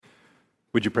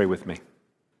Would you pray with me?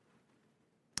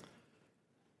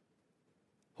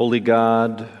 Holy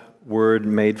God, Word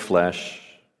made flesh,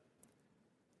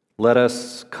 let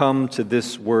us come to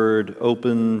this Word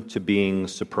open to being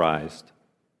surprised.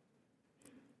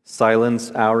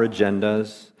 Silence our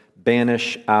agendas,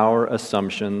 banish our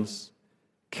assumptions,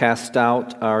 cast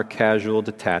out our casual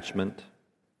detachment,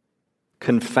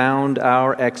 confound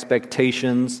our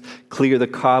expectations, clear the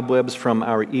cobwebs from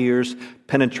our ears,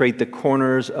 penetrate the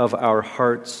corners of our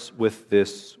hearts with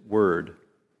this Word.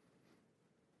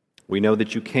 We know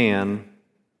that you can.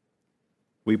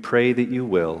 We pray that you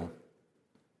will.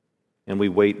 And we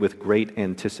wait with great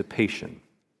anticipation.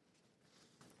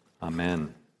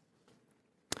 Amen.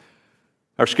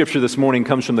 Our scripture this morning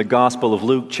comes from the Gospel of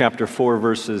Luke, chapter 4,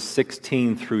 verses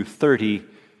 16 through 30.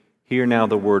 Hear now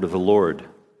the word of the Lord.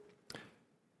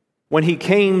 When he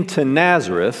came to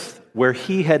Nazareth, where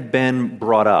he had been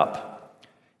brought up,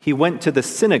 he went to the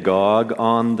synagogue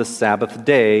on the Sabbath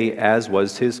day, as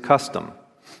was his custom.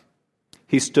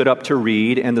 He stood up to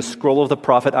read, and the scroll of the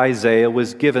prophet Isaiah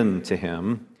was given to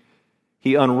him.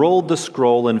 He unrolled the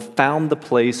scroll and found the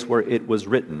place where it was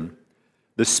written,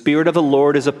 "The Spirit of the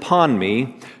Lord is upon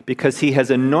me, because he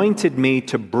has anointed me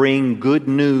to bring good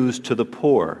news to the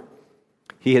poor.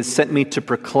 He has sent me to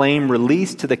proclaim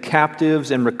release to the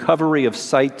captives and recovery of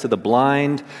sight to the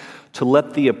blind, to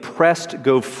let the oppressed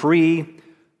go free,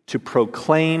 to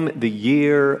proclaim the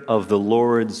year of the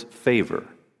Lord's favor."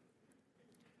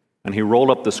 And he rolled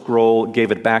up the scroll,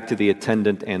 gave it back to the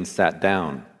attendant, and sat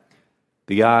down.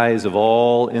 The eyes of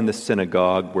all in the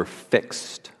synagogue were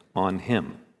fixed on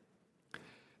him.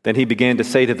 Then he began to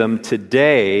say to them,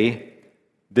 "Today,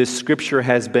 this scripture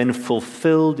has been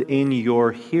fulfilled in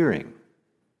your hearing."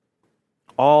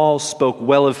 All spoke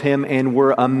well of him and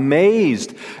were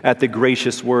amazed at the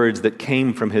gracious words that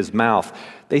came from his mouth.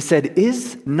 They said,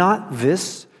 "Is not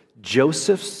this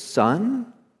Joseph's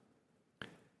son?"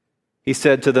 He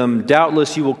said to them,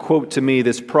 "Doubtless you will quote to me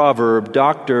this proverb,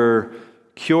 'Doctor,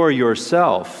 cure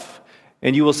yourself.'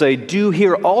 And you will say, 'Do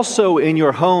here also in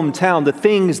your hometown the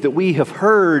things that we have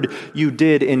heard you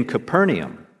did in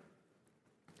Capernaum.'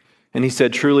 And he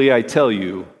said, 'Truly I tell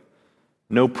you,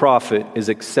 no prophet is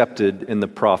accepted in the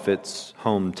prophet's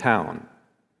hometown.'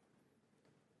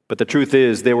 But the truth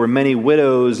is, there were many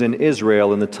widows in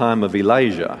Israel in the time of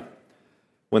Elijah,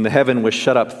 when the heaven was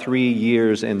shut up 3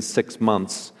 years and 6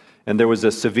 months, and there was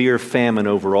a severe famine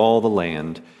over all the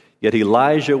land. Yet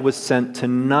Elijah was sent to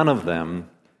none of them,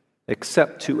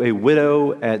 except to a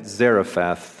widow at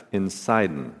Zarephath in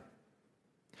Sidon.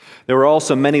 There were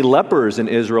also many lepers in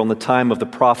Israel in the time of the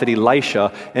prophet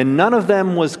Elisha, and none of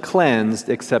them was cleansed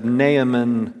except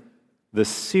Naaman the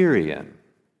Syrian."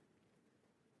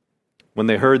 When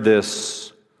they heard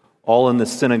this, all in the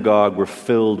synagogue were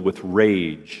filled with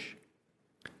rage.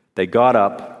 They got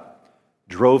up,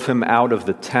 drove him out of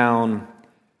the town,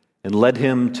 and led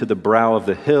him to the brow of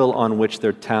the hill on which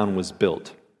their town was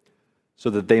built, so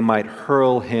that they might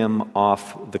hurl him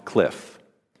off the cliff.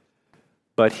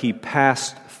 But he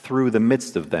passed through the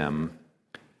midst of them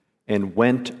and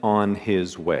went on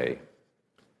his way.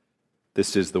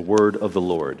 This is the word of the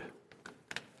Lord.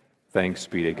 Thanks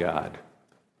be to God.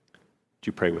 Would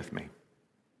you pray with me?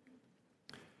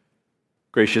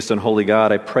 Gracious and holy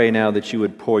God, I pray now that you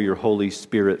would pour your Holy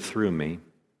Spirit through me,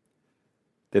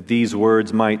 that these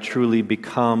words might truly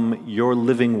become your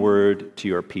living word to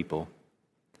your people.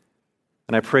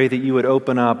 And I pray that you would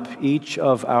open up each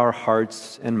of our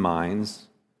hearts and minds,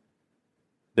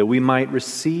 that we might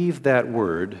receive that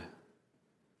word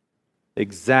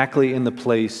exactly in the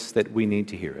place that we need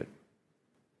to hear it.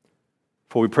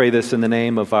 For we pray this in the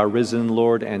name of our risen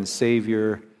Lord and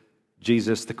Savior,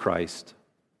 Jesus the Christ.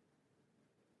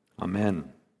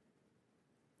 Amen.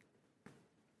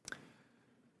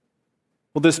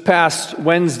 Well, this past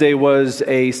Wednesday was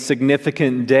a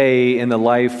significant day in the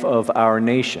life of our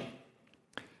nation,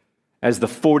 as the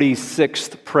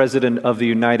 46th President of the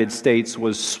United States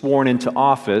was sworn into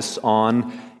office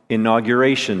on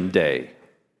Inauguration Day.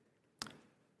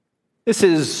 This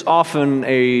is often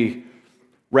a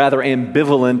rather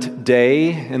ambivalent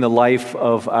day in the life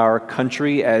of our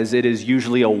country, as it is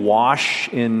usually awash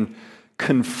in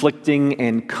conflicting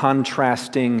and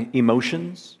contrasting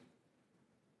emotions.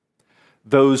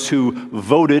 Those who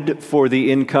voted for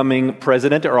the incoming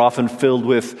president are often filled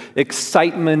with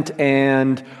excitement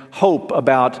and hope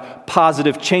about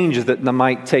positive changes that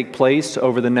might take place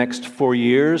over the next 4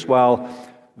 years, while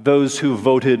those who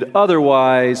voted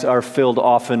otherwise are filled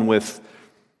often with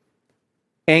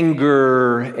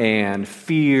anger and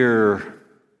fear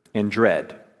and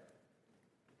dread.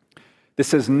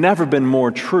 This has never been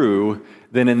more true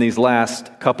than in these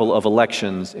last couple of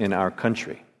elections in our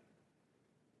country.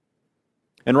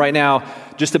 And right now,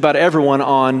 just about everyone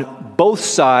on both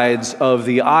sides of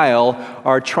the aisle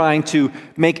are trying to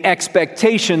make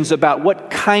expectations about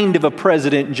what kind of a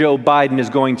president Joe Biden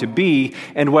is going to be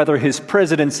and whether his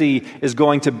presidency is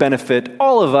going to benefit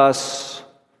all of us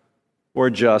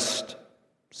or just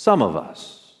some of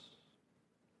us.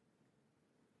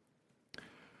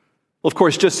 Well, of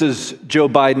course, just as Joe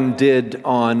Biden did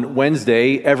on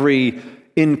Wednesday, every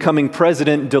incoming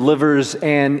president delivers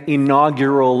an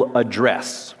inaugural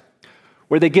address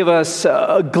where they give us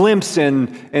a glimpse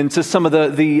into some of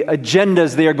the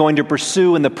agendas they are going to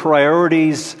pursue and the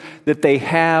priorities that they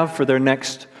have for their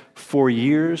next 4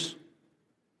 years.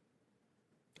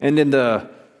 And in the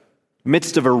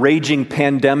midst of a raging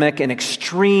pandemic and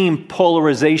extreme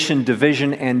polarization,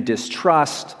 division, and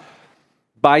distrust,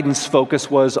 Biden's focus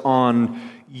was on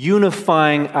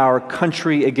unifying our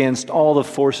country against all the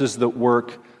forces that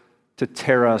work to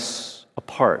tear us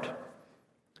apart.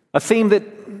 A theme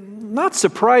that, not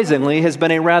surprisingly, has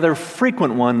been a rather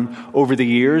frequent one over the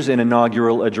years in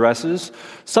inaugural addresses,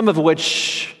 some of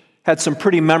which had some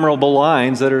pretty memorable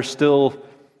lines that are still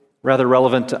rather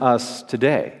relevant to us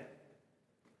today.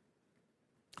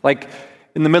 Like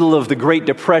in the middle of the Great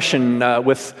Depression,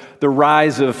 with the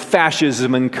rise of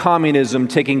fascism and communism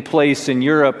taking place in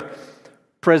Europe,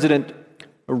 President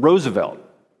Roosevelt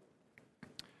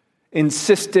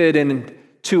insisted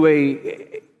to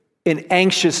an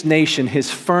anxious nation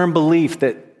his firm belief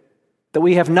that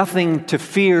we have nothing to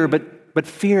fear but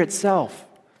fear itself.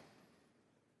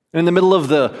 In the middle of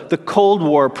the Cold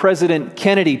War, President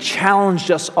Kennedy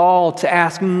challenged us all to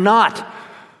ask not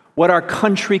what our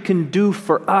country can do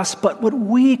for us, but what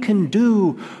we can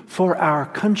do for our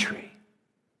country.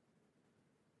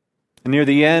 And near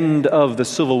the end of the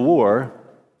Civil War,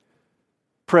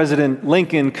 President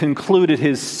Lincoln concluded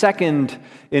his second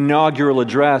inaugural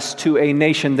address to a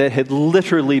nation that had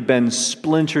literally been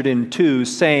splintered in two,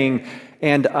 saying,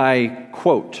 and I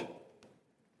quote,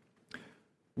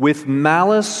 "With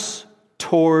malice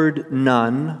toward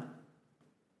none,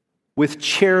 with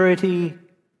charity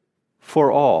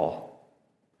for all,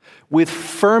 with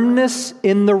firmness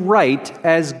in the right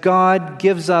as God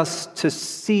gives us to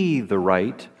see the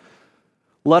right,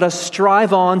 let us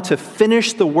strive on to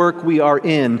finish the work we are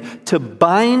in, to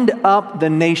bind up the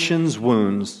nation's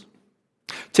wounds,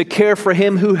 to care for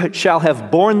him who shall have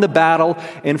borne the battle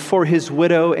and for his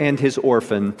widow and his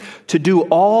orphan, to do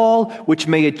all which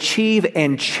may achieve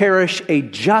and cherish a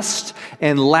just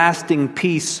and lasting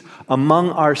peace among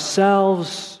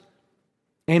ourselves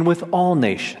and with all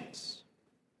nations."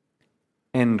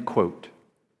 End quote.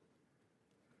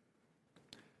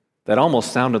 That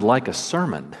almost sounded like a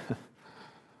sermon.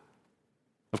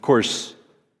 Of course,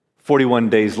 41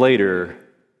 days later,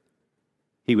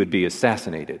 he would be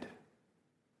assassinated.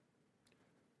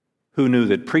 Who knew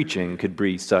that preaching could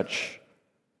be such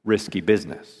risky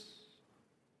business?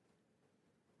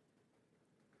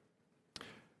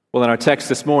 Well, in our text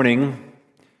this morning,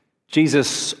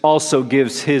 Jesus also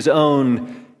gives his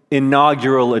own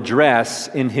inaugural address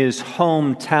in his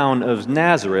hometown of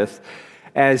Nazareth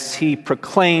as he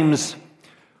proclaims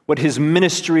what his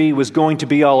ministry was going to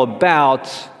be all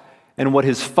about and what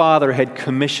his Father had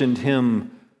commissioned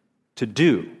him to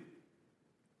do.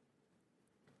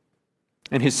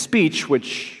 And his speech,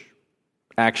 which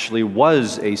actually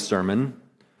was a sermon,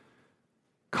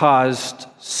 caused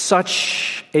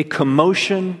such a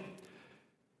commotion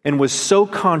and was so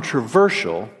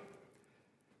controversial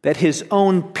that his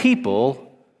own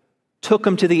people took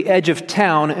him to the edge of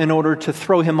town in order to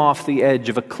throw him off the edge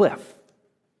of a cliff.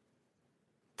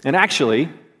 And actually,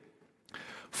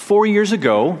 4 years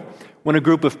ago, when a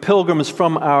group of pilgrims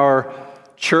from our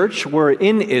church were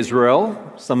in Israel,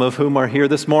 some of whom are here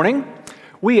this morning,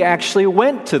 we actually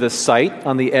went to the site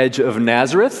on the edge of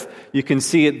Nazareth. You can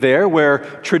see it there, where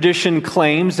tradition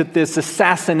claims that this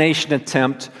assassination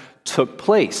attempt took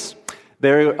place.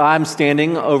 There, I'm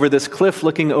standing over this cliff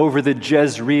looking over the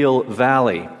Jezreel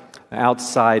Valley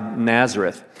outside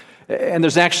Nazareth. And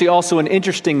there's actually also an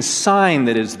interesting sign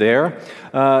that is there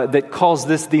that calls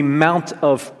this the Mount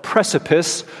of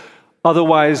Precipice,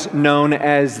 otherwise known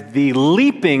as the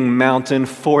Leaping Mountain,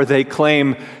 for they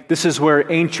claim this is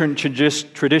where ancient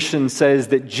tradition says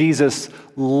that Jesus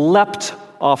leapt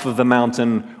off of the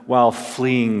mountain while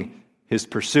fleeing his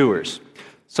pursuers.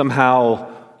 Somehow,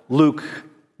 Luke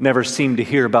never seemed to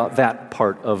hear about that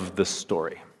part of the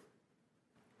story.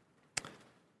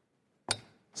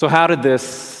 So how did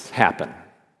this happen?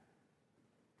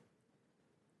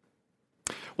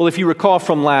 Well, if you recall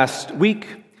from last week,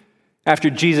 after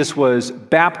Jesus was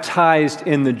baptized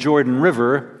in the Jordan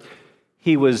River,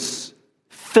 he was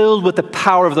filled with the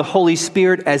power of the Holy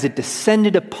Spirit as it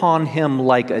descended upon him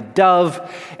like a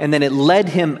dove, and then it led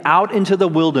him out into the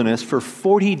wilderness for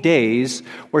 40 days,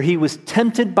 where he was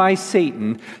tempted by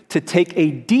Satan to take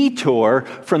a detour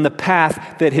from the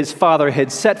path that his Father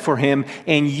had set for him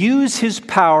and use his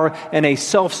power in a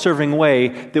self-serving way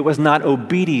that was not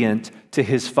obedient to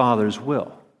his Father's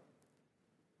will.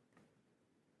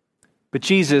 But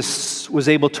Jesus was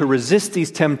able to resist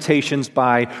these temptations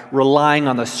by relying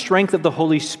on the strength of the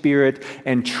Holy Spirit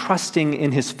and trusting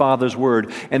in his Father's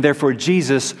word. And therefore,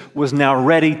 Jesus was now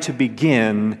ready to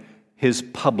begin his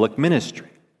public ministry.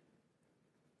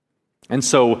 And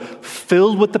so,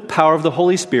 filled with the power of the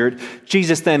Holy Spirit,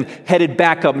 Jesus then headed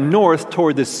back up north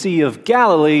toward the Sea of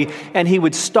Galilee, and he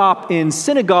would stop in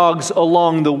synagogues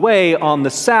along the way on the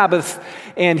Sabbath,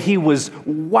 and he was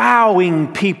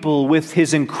wowing people with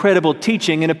his incredible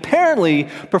teaching and apparently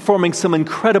performing some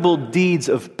incredible deeds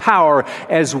of power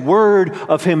as word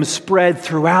of him spread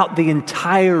throughout the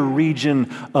entire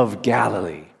region of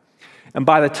Galilee. And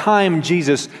by the time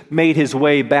Jesus made his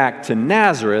way back to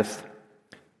Nazareth,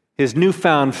 his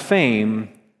newfound fame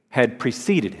had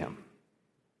preceded him.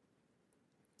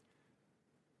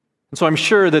 And so I'm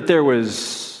sure that there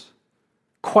was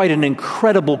quite an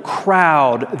incredible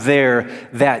crowd there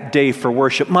that day for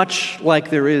worship, much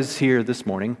like there is here this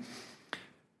morning,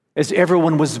 as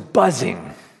everyone was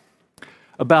buzzing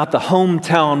about the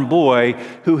hometown boy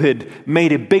who had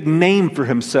made a big name for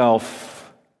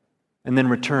himself and then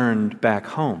returned back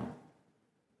home.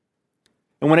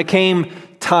 And when it came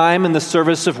time in the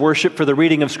service of worship for the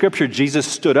reading of Scripture, Jesus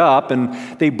stood up and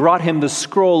they brought him the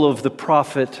scroll of the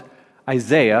prophet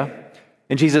Isaiah.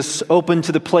 And Jesus opened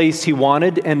to the place he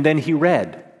wanted, and then he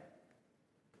read,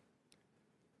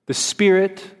 "The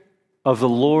Spirit of the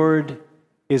Lord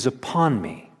is upon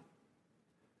me,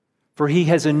 for he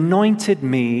has anointed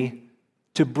me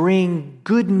to bring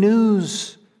good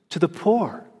news to the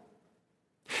poor.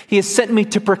 He has sent me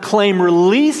to proclaim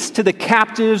release to the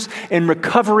captives and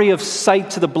recovery of sight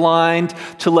to the blind,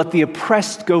 to let the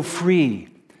oppressed go free,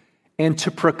 and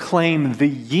to proclaim the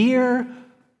year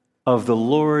of the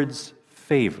Lord's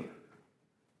favor."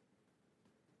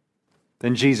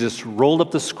 Then Jesus rolled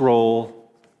up the scroll,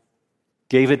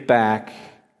 gave it back,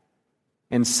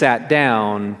 and sat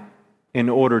down in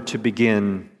order to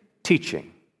begin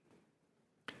teaching.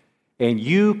 And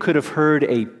you could have heard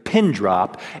a pin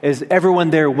drop as everyone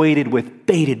there waited with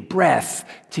bated breath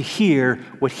to hear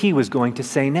what he was going to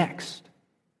say next.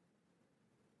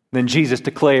 Then Jesus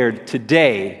declared,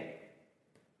 "Today,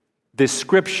 this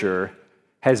scripture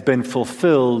has been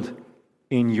fulfilled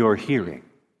in your hearing."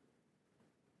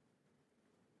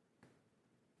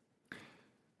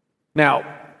 Now,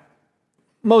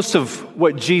 most of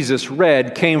what Jesus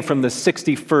read came from the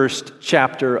 61st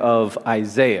chapter of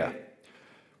Isaiah,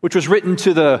 which was written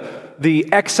to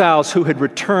the exiles who had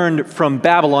returned from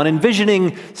Babylon,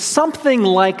 envisioning something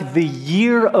like the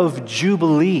year of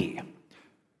Jubilee,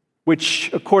 which,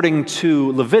 according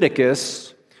to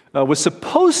Leviticus, was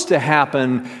supposed to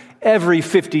happen every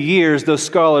 50 years, though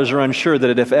scholars are unsure that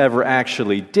it ever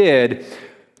actually did.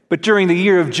 But during the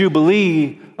year of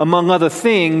Jubilee, among other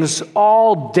things,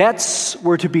 all debts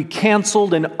were to be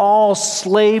canceled and all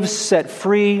slaves set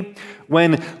free,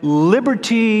 when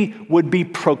liberty would be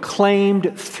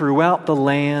proclaimed throughout the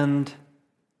land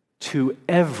to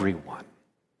everyone.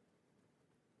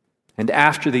 And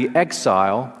after the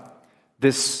exile,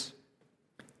 this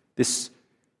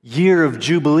year of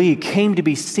Jubilee came to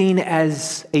be seen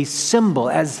as a symbol,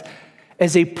 as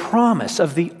a promise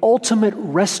of the ultimate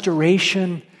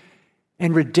restoration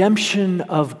and redemption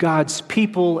of God's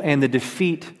people and the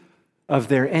defeat of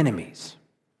their enemies.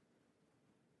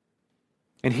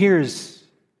 And here's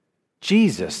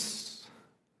Jesus,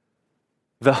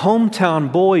 the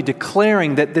hometown boy,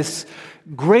 declaring that this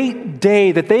great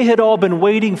day that they had all been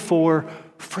waiting for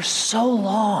so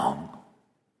long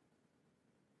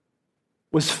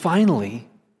was finally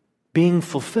being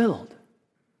fulfilled.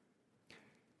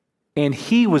 And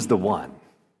he was the one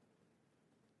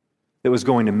that was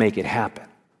going to make it happen.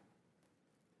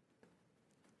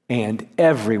 And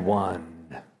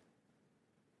everyone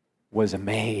was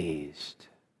amazed.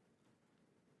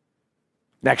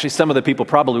 Actually, some of the people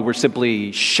probably were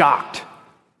simply shocked,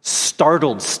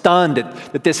 startled, stunned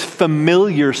that this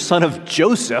familiar son of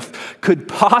Joseph could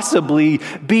possibly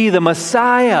be the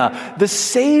Messiah, the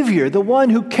Savior, the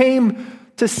one who came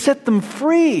to set them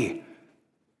free.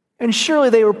 And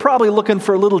surely they were probably looking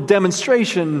for a little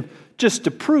demonstration just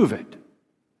to prove it.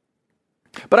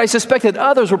 But I suspect that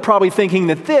others were probably thinking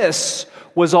that this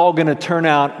was all going to turn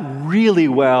out really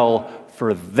well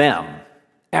for them.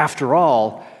 After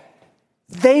all,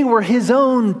 They were his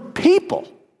own people.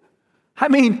 I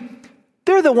mean,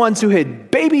 they're the ones who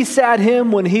had babysat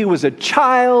him when he was a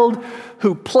child,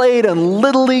 who played on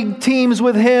Little League teams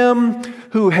with him,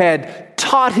 who had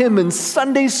taught him in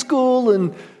Sunday school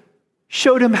and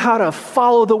showed him how to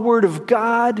follow the Word of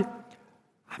God.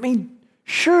 I mean,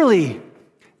 surely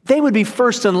they would be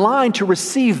first in line to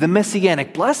receive the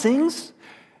messianic blessings.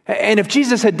 And if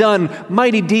Jesus had done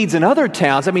mighty deeds in other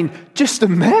towns, I mean, just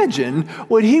imagine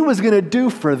what he was going to do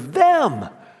for them.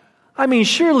 I mean,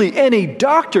 surely any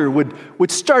doctor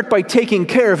would start by taking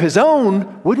care of his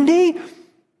own, wouldn't he?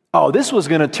 Oh, this was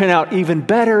going to turn out even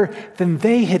better than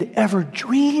they had ever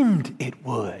dreamed it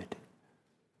would.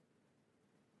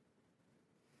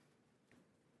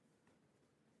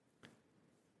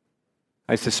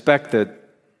 I suspect that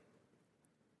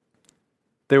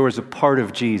there was a part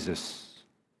of Jesus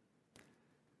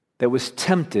that was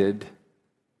tempted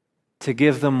to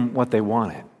give them what they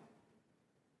wanted,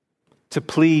 to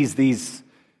please these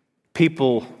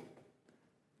people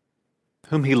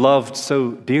whom he loved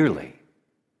so dearly.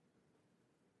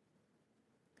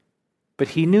 But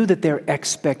he knew that their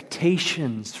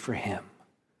expectations for him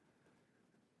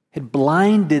had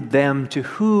blinded them to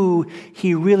who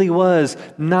he really was,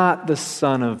 not the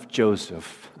son of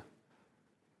Joseph,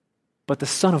 but the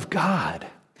Son of God.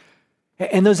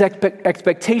 And those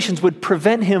expectations would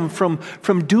prevent him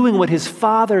from doing what his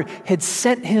Father had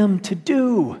sent him to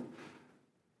do.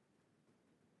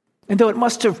 And though it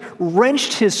must have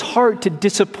wrenched his heart to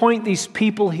disappoint these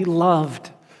people he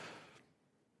loved,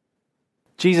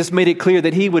 Jesus made it clear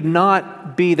that he would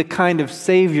not be the kind of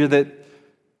Savior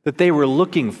that they were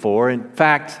looking for. In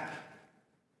fact,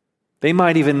 they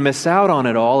might even miss out on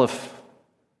it all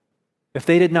if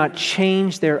they did not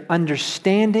change their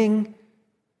understanding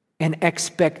and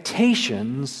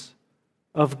expectations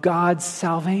of God's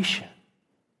salvation,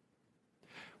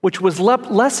 which was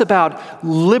less about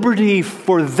liberty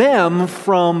for them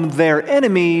from their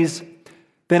enemies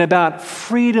than about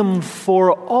freedom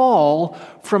for all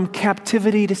from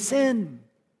captivity to sin.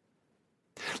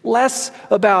 Less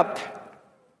about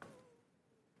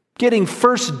getting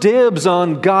first dibs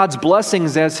on God's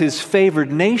blessings as his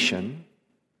favored nation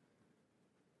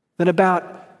than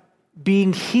about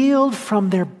being healed from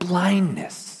their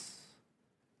blindness,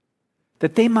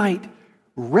 that they might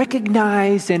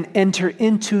recognize and enter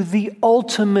into the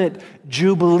ultimate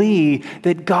jubilee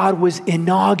that God was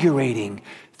inaugurating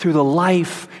through the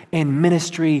life and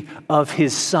ministry of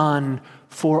his Son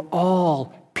for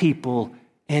all people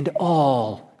and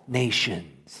all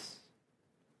nations.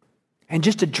 And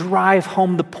just to drive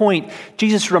home the point,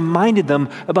 Jesus reminded them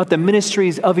about the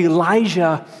ministries of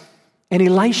Elijah and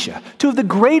Elisha, two of the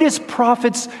greatest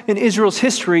prophets in Israel's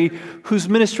history, whose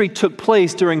ministry took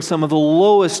place during some of the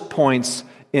lowest points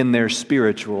in their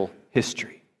spiritual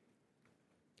history.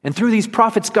 And through these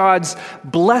prophets, God's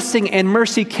blessing and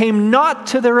mercy came not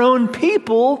to their own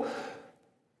people,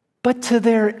 but to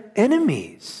their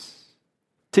enemies,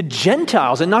 to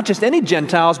Gentiles, and not just any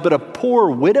Gentiles, but a poor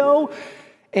widow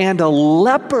and a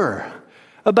leper,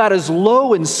 about as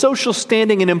low in social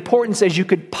standing and importance as you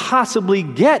could possibly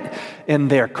get in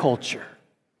their culture.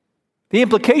 The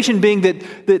implication being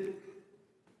that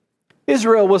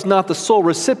Israel was not the sole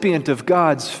recipient of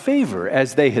God's favor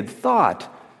as they had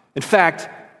thought. In fact,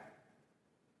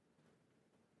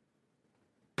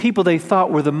 people they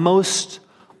thought were the most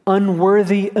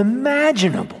unworthy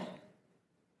imaginable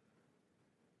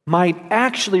might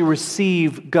actually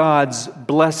receive God's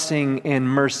blessing and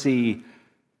mercy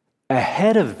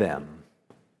ahead of them,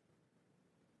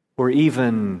 or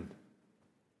even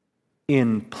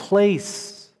in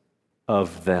place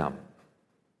of them.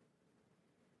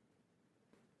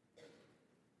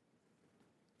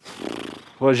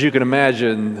 Well, as you can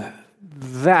imagine,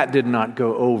 that did not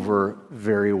go over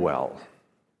very well.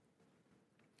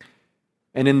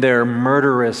 And in their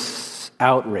murderous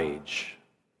outrage,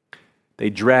 they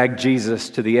dragged Jesus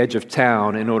to the edge of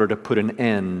town in order to put an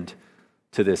end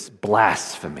to this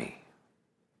blasphemy.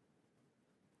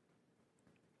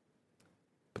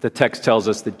 But the text tells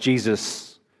us that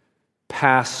Jesus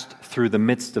passed through the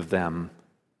midst of them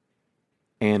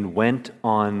and went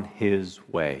on his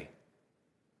way.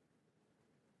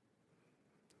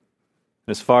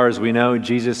 As far as we know,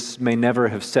 Jesus may never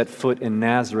have set foot in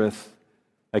Nazareth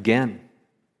again.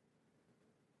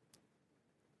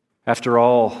 After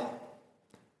all,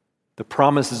 the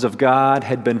promises of God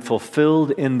had been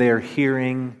fulfilled in their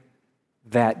hearing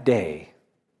that day,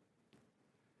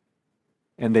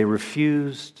 and they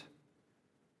refused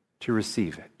to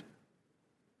receive it.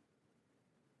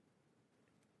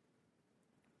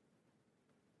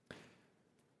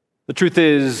 The truth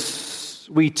is,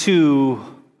 we too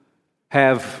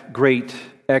have great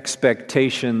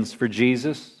expectations for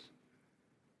Jesus.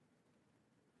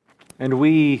 And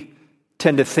we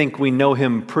tend to think we know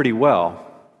him pretty well.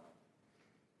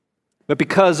 But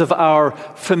because of our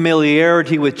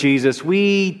familiarity with Jesus,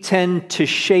 we tend to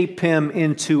shape him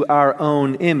into our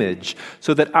own image,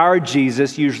 so that our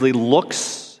Jesus usually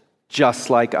looks just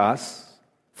like us,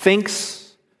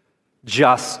 thinks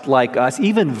just like us,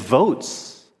 even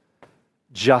votes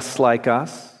just like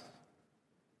us.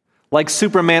 Like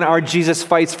Superman, our Jesus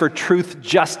fights for truth,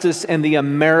 justice, and the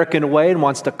American way and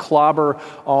wants to clobber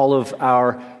all of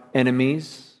our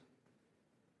enemies.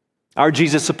 Our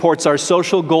Jesus supports our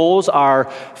social goals, our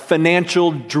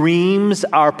financial dreams,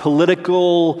 our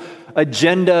political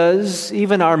agendas,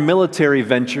 even our military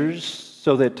ventures,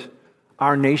 so that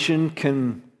our nation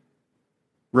can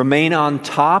remain on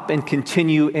top and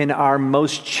continue in our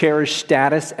most cherished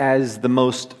status as the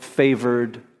most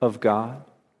favored of God.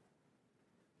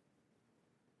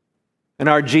 And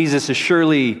our Jesus is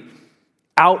surely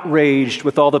outraged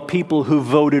with all the people who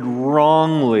voted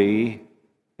wrongly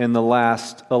in the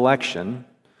last election,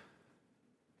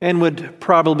 and would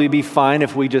probably be fine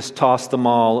if we just tossed them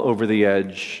all over the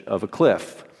edge of a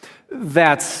cliff.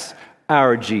 That's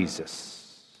our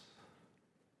Jesus,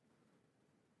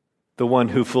 the one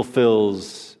who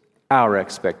fulfills our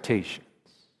expectations.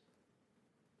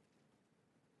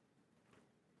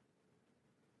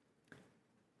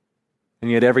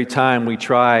 And yet every time we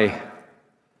try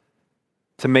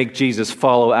to make Jesus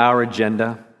follow our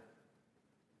agenda,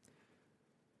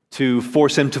 to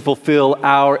force him to fulfill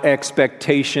our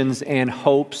expectations and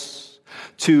hopes,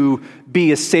 to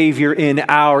be a Savior in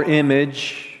our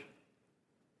image,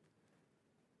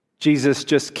 Jesus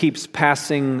just keeps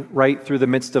passing right through the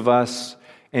midst of us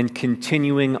and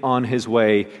continuing on his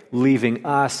way, leaving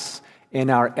us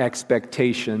and our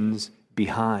expectations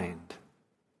behind.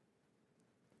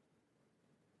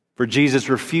 For Jesus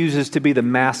refuses to be the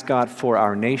mascot for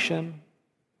our nation,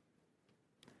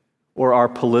 or our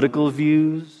political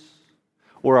views,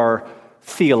 or our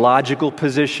theological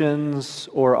positions,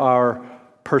 or our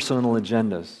personal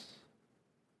agendas.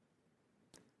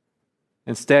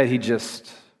 Instead, he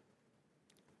just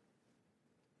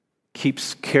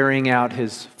keeps carrying out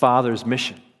his Father's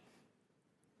mission,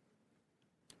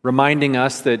 reminding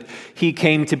us that he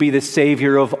came to be the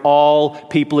Savior of all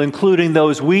people, including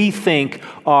those we think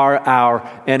are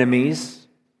our enemies,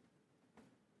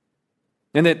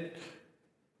 and that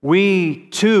we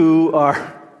too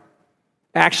are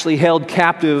actually held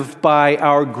captive by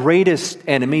our greatest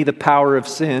enemy, the power of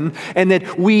sin, and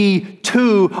that we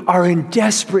too are in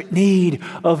desperate need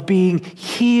of being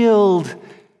healed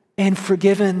and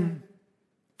forgiven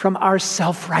from our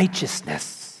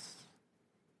self-righteousness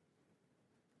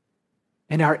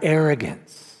and our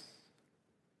arrogance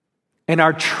and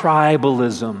our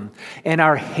tribalism and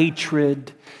our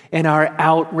hatred and our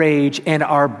outrage and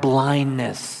our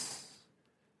blindness.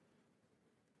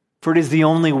 For it is the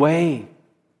only way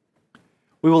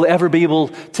we will ever be able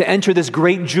to enter this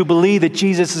great jubilee that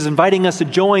Jesus is inviting us to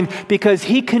join, because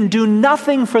he can do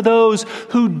nothing for those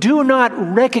who do not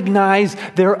recognize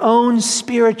their own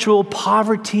spiritual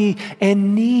poverty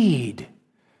and need.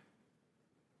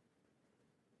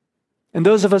 And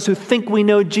those of us who think we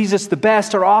know Jesus the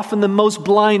best are often the most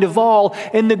blind of all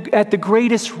and at the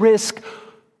greatest risk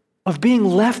of being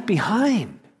left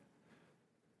behind.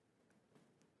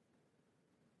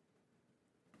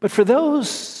 But for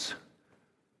those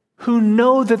who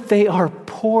know that they are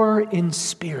poor in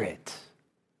spirit,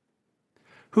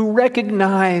 who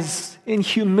recognize in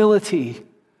humility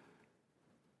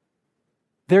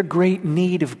their great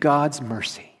need of God's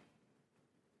mercy,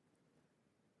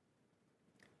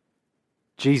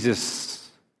 Jesus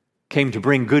came to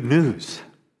bring good news.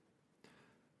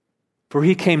 For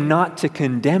he came not to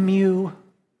condemn you,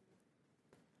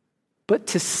 but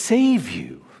to save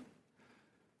you,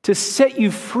 to set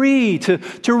you free, to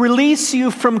release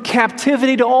you from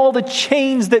captivity to all the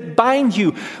chains that bind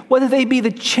you, whether they be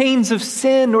the chains of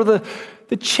sin or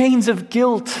the chains of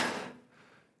guilt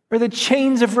or the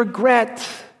chains of regret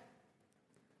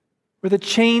or the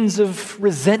chains of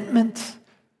resentment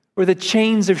or the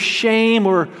chains of shame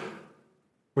or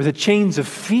the chains of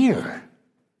fear.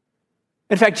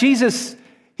 In fact, Jesus,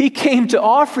 he came to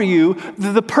offer you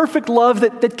the perfect love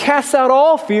that casts out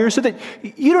all fear, so that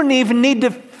you don't even need to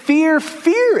fear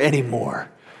anymore.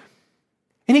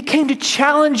 And he came to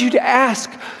challenge you to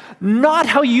ask not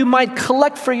how you might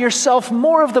collect for yourself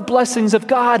more of the blessings of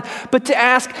God, but to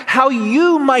ask how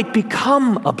you might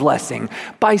become a blessing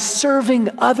by serving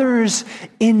others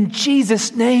in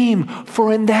Jesus' name,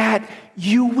 for in that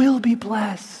you will be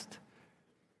blessed.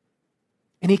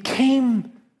 And he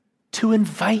came to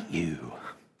invite you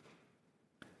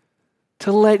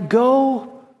to let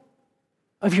go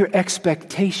of your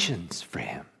expectations for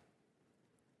him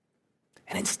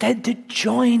and instead to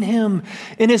join him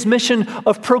in his mission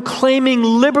of proclaiming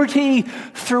liberty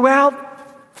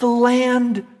throughout the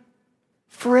land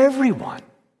for everyone,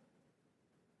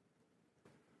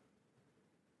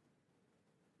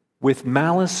 with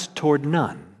malice toward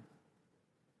none,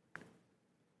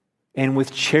 and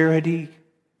with charity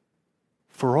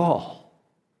for all,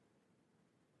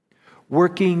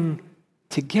 working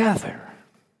together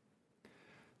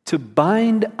to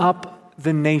bind up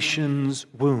the nation's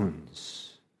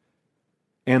wounds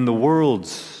and the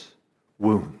world's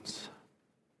wounds,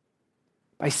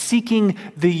 by seeking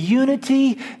the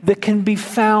unity that can be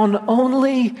found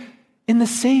only in the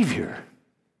Savior,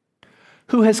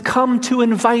 who has come to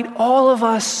invite all of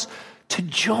us to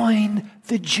join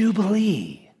the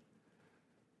Jubilee.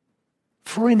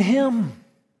 For in him,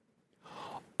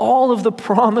 all of the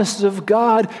promises of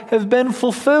God have been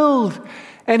fulfilled,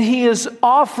 and he is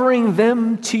offering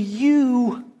them to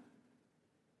you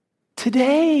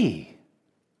today.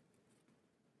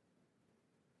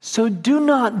 So do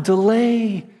not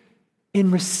delay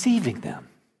in receiving them.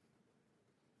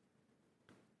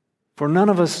 For none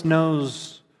of us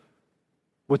knows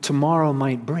what tomorrow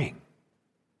might bring.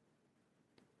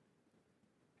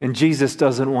 And Jesus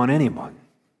doesn't want anyone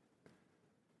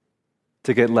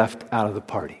to get left out of the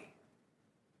party.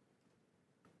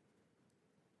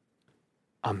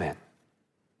 Amen.